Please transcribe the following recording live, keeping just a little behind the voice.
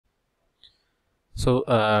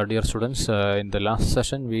Dear students, in the last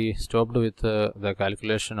session we stopped with the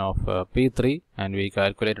calculation of P3 and we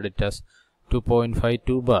calculated it as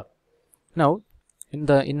 2.52 bar. Now,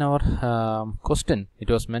 in our question,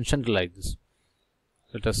 it was mentioned like this.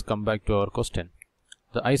 Let us come back to our question.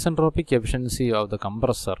 The isentropic efficiency of the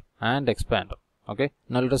compressor and expander. Okay,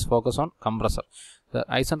 now let us focus on compressor. The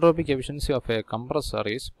isentropic efficiency of a compressor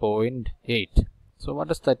is 0.8. So what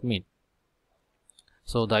does that mean?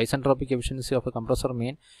 So the isentropic efficiency of a compressor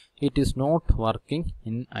mean it is not working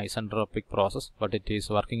in isentropic process, but it is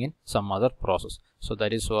working in some other process. So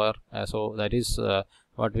that is why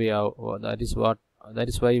what we have. That is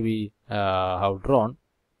why we have drawn.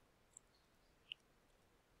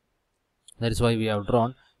 That is why we have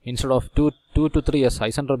drawn, instead of 2 to 3 as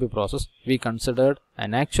isentropic process, we considered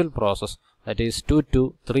an actual process, that is 2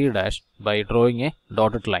 to 3 dash, by drawing a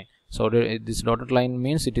dotted line. So this dotted line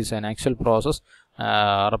means it is an actual process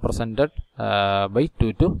represented by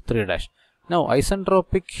 2 to 3 dash. Now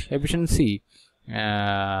isentropic efficiency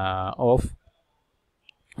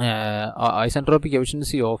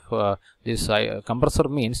of this compressor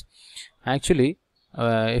means, actually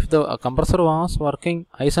if the compressor was working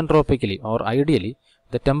isentropically or ideally,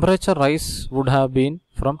 the temperature rise would have been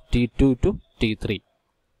from T2 to T3.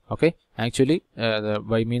 Okay, actually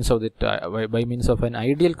by means of an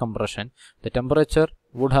ideal compression, the temperature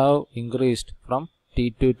would have increased from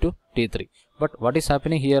T2 to T3. But what is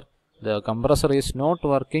happening here? The compressor is not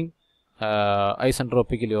working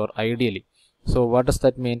isentropically or ideally. So what does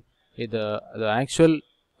that mean? The actual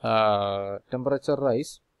temperature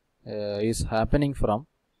rise is happening from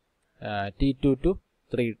T2 to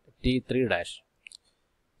T3 dash.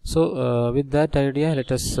 So with that idea,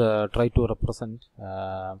 let us try to represent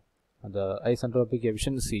the isentropic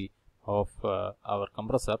efficiency of our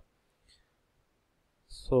compressor.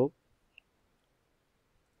 So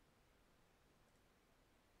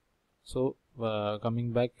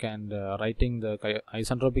coming back and writing the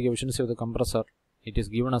isentropic efficiency of the compressor, it is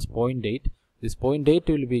given as 0.8. This 0.8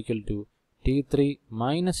 will be equal to T3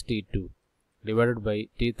 minus T2 divided by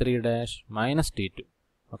T3 dash minus T2.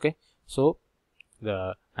 Okay, so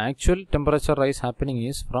the actual temperature rise happening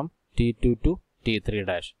is from T2 to T3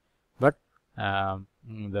 dash. But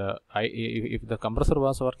if the compressor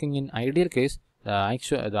was working in ideal case, the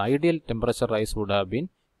ideal temperature rise would have been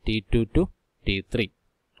T2 to T3.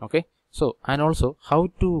 Okay, so and also how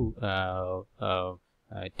to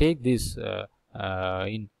take this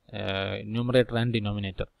in numerator and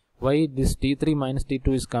denominator. Why this T3 minus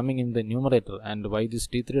T2 is coming in the numerator and why this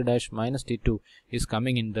T3 dash minus T2 is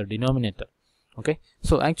coming in the denominator. Okay,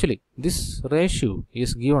 so actually this ratio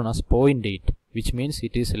is given as 0.8, which means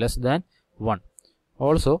it is less than 1.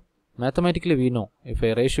 Also mathematically we know if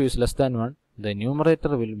a ratio is less than 1, the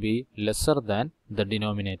numerator will be lesser than the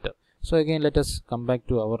denominator. So again let us come back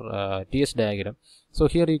to our TS diagram. So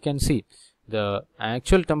here you can see the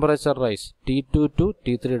actual temperature rise T2 to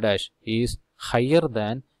T3 dash is higher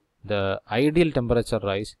than the ideal temperature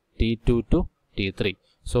rise T2 to T3.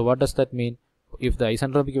 So what does that mean? If the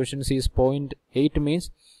isentropic efficiency is 0.8 means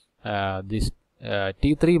this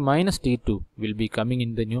T3 minus T2 will be coming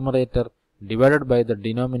in the numerator divided by the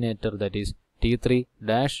denominator, that is T3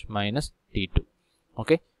 dash minus T2.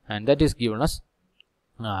 Okay, and that is given as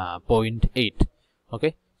 0.8.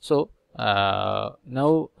 Okay, so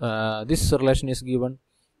now this relation is given.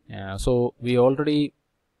 So we already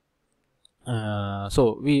now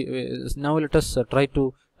let us try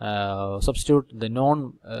to substitute the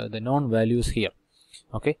known values here.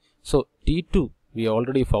 Okay, so T2 we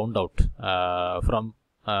already found out from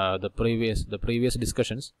the previous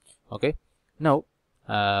discussions. Okay, now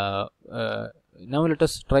let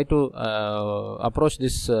us try to approach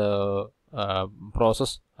this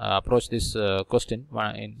question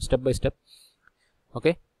in step by step.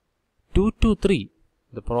 Okay, 2 to 3,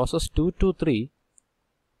 the process 2 to 3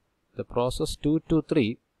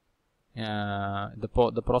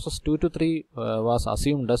 was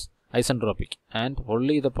assumed as isentropic, and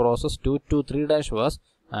only the process 2 to 3 dash was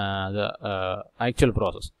the actual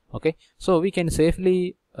process. Okay, so we can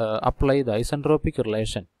safely apply the isentropic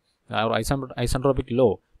relation or isentropic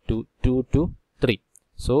law to 2 to 3.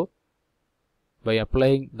 So by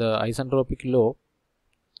applying the isentropic law,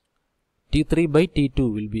 T3 by T2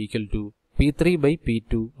 will be equal to P3 by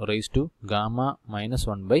P2 raised to gamma minus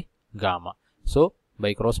 1 by gamma. So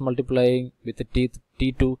by cross multiplying with the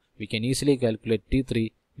T2, we can easily calculate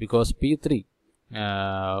T3, because P3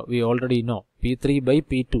 we already know P3 by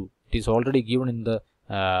P2, it is already given in the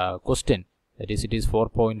question, that is it is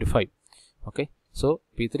 4.5. Okay, so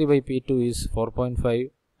P3 by P2 is 4.5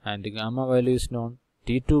 and the gamma value is known.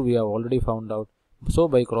 T2 we have already found out, So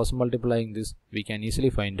by cross multiplying this, we can easily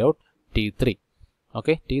find out T3.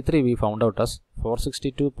 Okay, T3 we found out as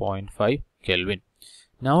 462.5 Kelvin.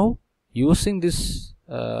 Now using this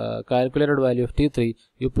calculated value of T3,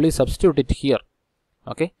 you please substitute it here.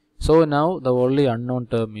 Okay, so now the only unknown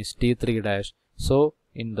term is T3 dash. So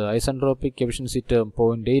in the isentropic efficiency term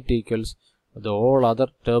 0.8 equals, the all other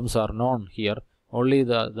terms are known here. Only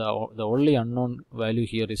the only unknown value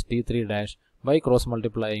here is T3 dash. By cross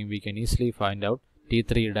multiplying, we can easily find out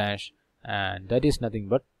T3 dash, and that is nothing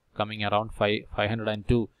but coming around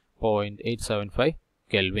 502.875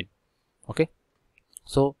 Kelvin. Okay,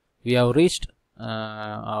 so we have reached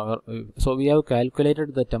so we have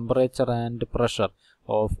calculated the temperature and pressure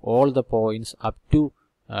of all the points up to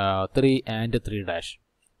 3 and 3 dash.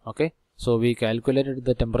 Okay, so we calculated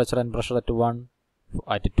the temperature and pressure at 1,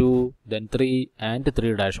 at 2, then 3 and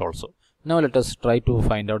 3 dash also. Now let us try to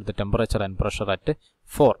find out the temperature and pressure at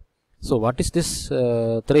 4. So what is this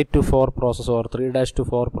 3 to 4 process or 3 dash to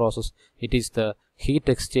 4 process? It is the heat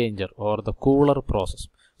exchanger or the cooler process.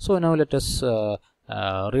 So now let us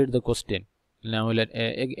read the question. Now let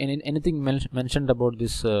anything mentioned about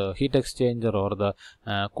this heat exchanger or the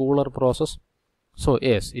cooler process? So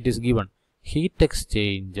yes, it is given heat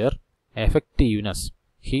exchanger effectiveness.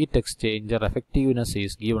 Heat exchanger effectiveness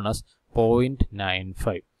is given as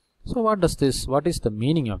 0.95. So what is the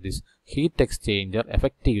meaning of this heat exchanger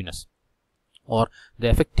effectiveness or the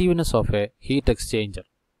effectiveness of a heat exchanger?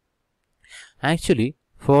 Actually,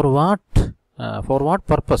 for what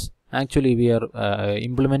purpose actually we are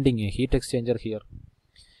implementing a heat exchanger here?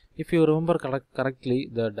 If you remember correctly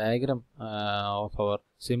the diagram of our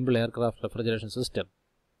simple aircraft refrigeration system,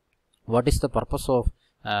 what is the purpose of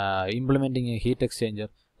implementing a heat exchanger?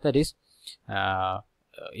 That is,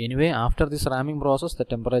 anyway, after this ramming process, the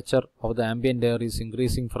temperature of the ambient air is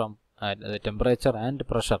increasing from the temperature and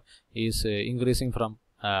pressure is increasing from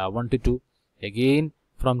 1 to 2. Again,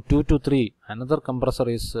 from 2 to 3, another compressor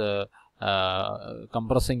is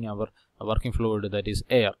compressing our working fluid, that is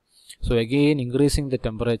air. So again increasing the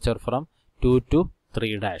temperature from 2 to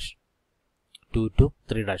 3 dash. 2 to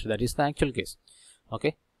 3 dash, that is the actual case.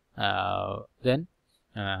 Okay, then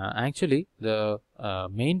actually the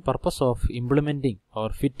main purpose of implementing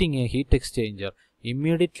or fitting a heat exchanger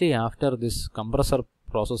immediately after this compressor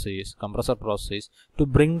process is to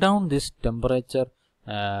bring down this temperature,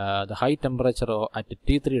 the high temperature at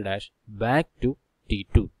T3 dash back to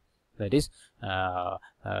T2. That is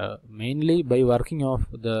mainly by running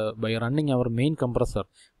our main compressor,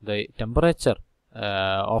 the temperature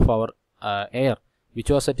of our air which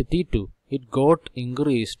was at T2, it got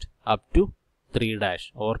increased up to 3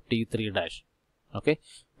 dash or T3 dash. Okay,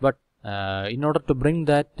 but in order to bring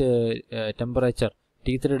that temperature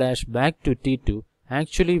T3 dash back to T2,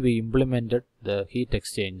 actually we implemented the heat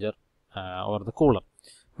exchanger or the cooler.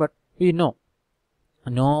 But we know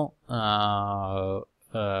no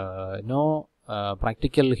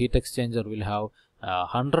practical heat exchanger will have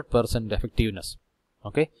 100% effectiveness.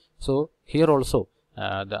 Okay, so here also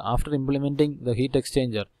after implementing the heat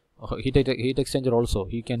exchanger also,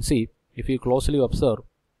 you can see, if you closely observe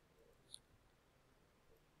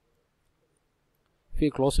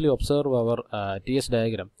our TS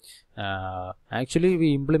diagram, actually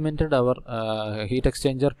we implemented our heat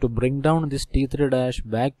exchanger to bring down this T3 dash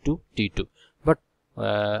back to T2. But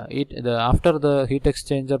after the heat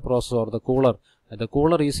exchanger process or the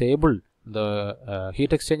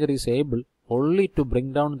heat exchanger is able only to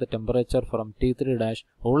bring down the temperature from T3 dash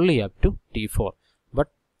only up to T4. But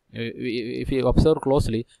if you observe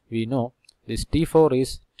closely, we know this T4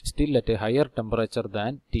 is still at a higher temperature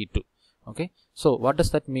than T2. Okay, so what does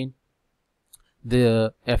that mean?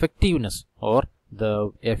 The effectiveness or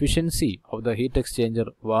the efficiency of the heat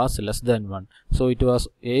exchanger was less than 1. So it was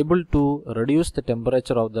able to reduce the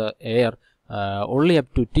temperature of the air only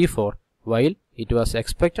up to T4, while it was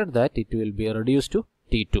expected that it will be reduced to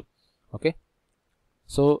T2. Okay,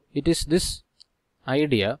 so it is this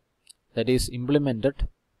idea that is implemented.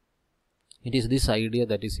 It is this idea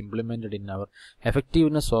that is implemented in our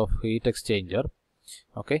effectiveness of heat exchanger.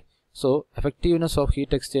 Okay, so effectiveness of heat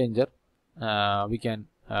exchanger, we can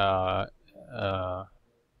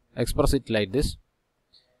express it like this.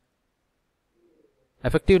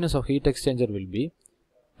 Effectiveness of heat exchanger will be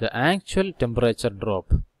the actual temperature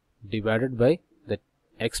drop divided by the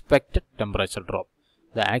expected temperature drop.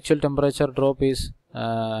 The actual temperature drop is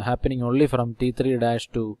happening only from T3 dash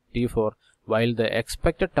to T4, while the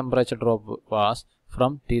expected temperature drop was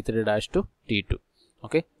from T3 dash to T2.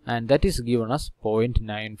 Okay, and that is given as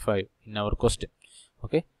 0.95 in our question.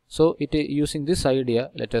 Okay, so using this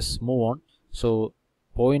idea, let us move on. So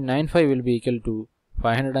 0.95 will be equal to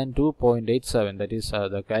 502.87, that is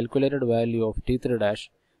the calculated value of T3 dash,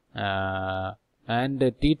 and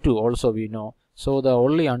T2 also we know. So the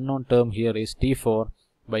only unknown term here is T4.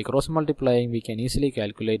 By cross multiplying we can easily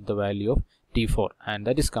calculate the value of T4, and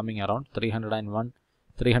that is coming around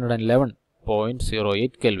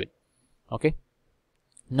 311.08 Kelvin. Okay,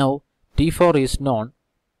 now T4 is known.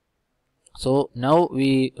 So now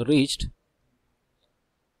we reached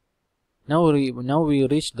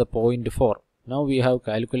the point 4. Now we have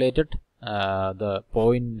calculated the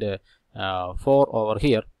point 4 over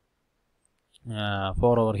here.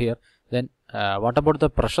 Then what about the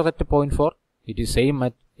pressure at point 4? It is same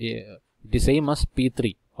as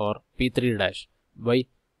P3 or P3 dash. Why?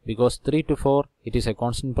 Because 3 to 4 it is a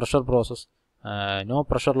constant pressure process. No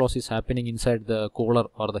pressure loss is happening inside the cooler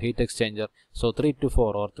or the heat exchanger. So 3 to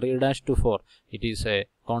 4 or 3 dash to 4, it is a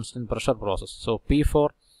constant pressure process. So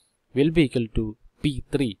P4 will be equal to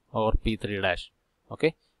P3 or P3 dash.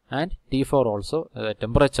 Okay, and T4 also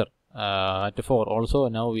temperature at 4 also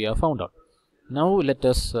now we have found out. Now let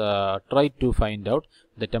us try to find out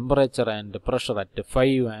the temperature and the pressure at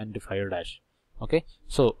 5 and 5 dash. Okay,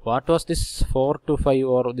 so what was this 4 to 5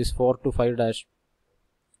 or this 4 to 5 dash?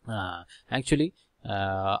 Actually,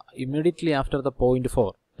 immediately after the point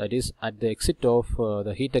 4, that is at the exit of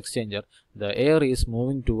the heat exchanger, the air is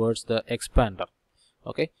moving towards the expander.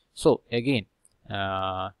 Okay, so again,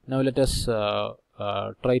 now let us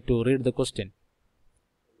try to read the question.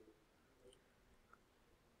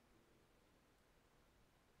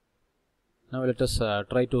 Now let us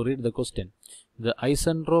try to read the question. The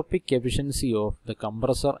isentropic efficiency of the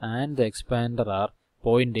compressor and the expander are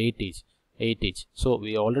 0.8 each. So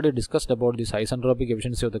we already discussed about this isentropic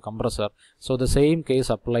efficiency of the compressor. So the same case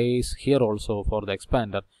applies here also for the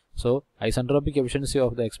expander. So isentropic efficiency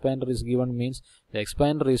of the expander is given, means the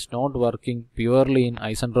expander is not working purely in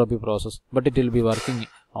isentropic process, but it will be working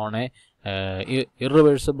on a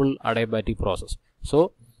irreversible adiabatic process.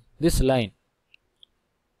 So this line,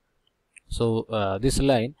 this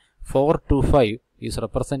line 4 to 5 is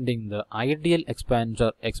representing the ideal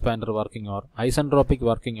expander working or isentropic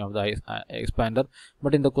working of the expander,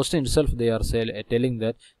 but in the question itself they are telling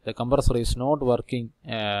that the compressor is not working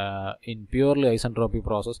in purely isentropic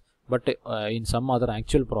process, but in some other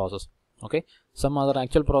actual process. Okay, some other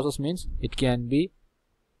actual process means it can be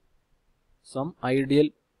some ideal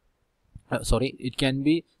it can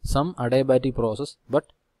be some adiabatic process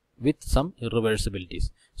but with some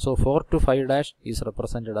irreversibilities. So 4 to 5 dash is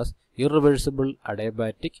represented as irreversible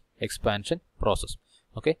adiabatic expansion process.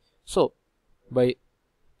 Okay, so by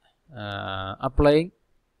applying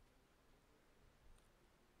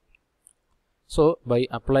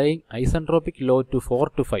isentropic law to 4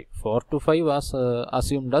 to 5, 4 to 5 was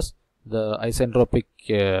assumed as the isentropic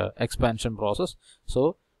expansion process.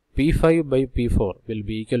 So P5 by P4 will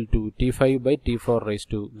be equal to T5 by T4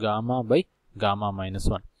 raised to gamma by gamma minus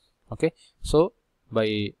 1. Okay, so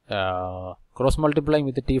by cross multiplying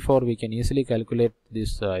with the T4 we can easily calculate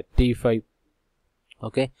this T5.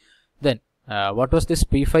 Okay, then what was this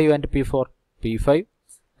P5 and P4? P5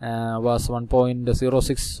 was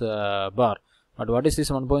 1.06 bar, but what is this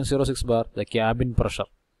 1.06 bar? The cabin pressure.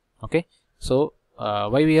 Okay, so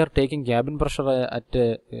why we are taking cabin pressure at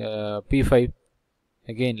P5?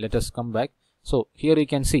 Again let us come back. So here you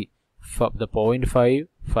can see the 0.5,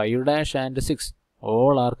 5 dash and 6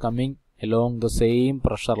 all are coming along the same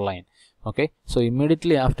pressure line. Okay, so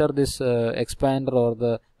immediately after this expander or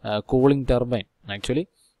the cooling turbine, actually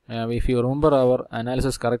if you remember our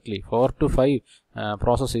analysis correctly, 4 to 5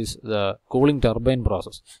 process is the cooling turbine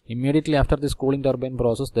process. Immediately after this cooling turbine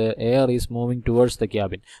process, the air is moving towards the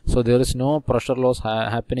cabin, so there is no pressure loss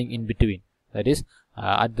happening in between. That is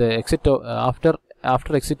at the exit of,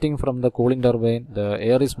 after exiting from the cooling turbine, the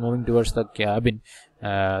air is moving towards the cabin.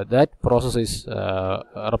 That process is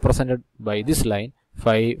represented by this line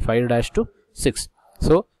 5 dash to 6.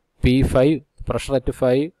 So P5 pressure at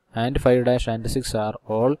 5 and 5 dash and 6 are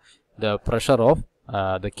all the pressure of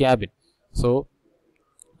the cabin. So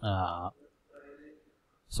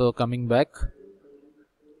coming back,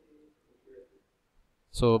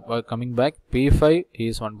 P5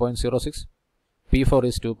 is 1.06, P4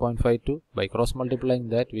 is 2.52. By cross multiplying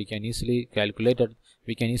that we can easily calculate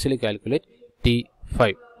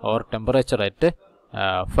T5 or temperature at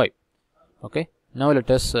 5. Okay, now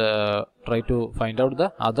let us try to find out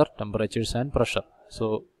the other temperatures and pressure.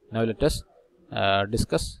 So now let us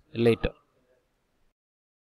discuss later.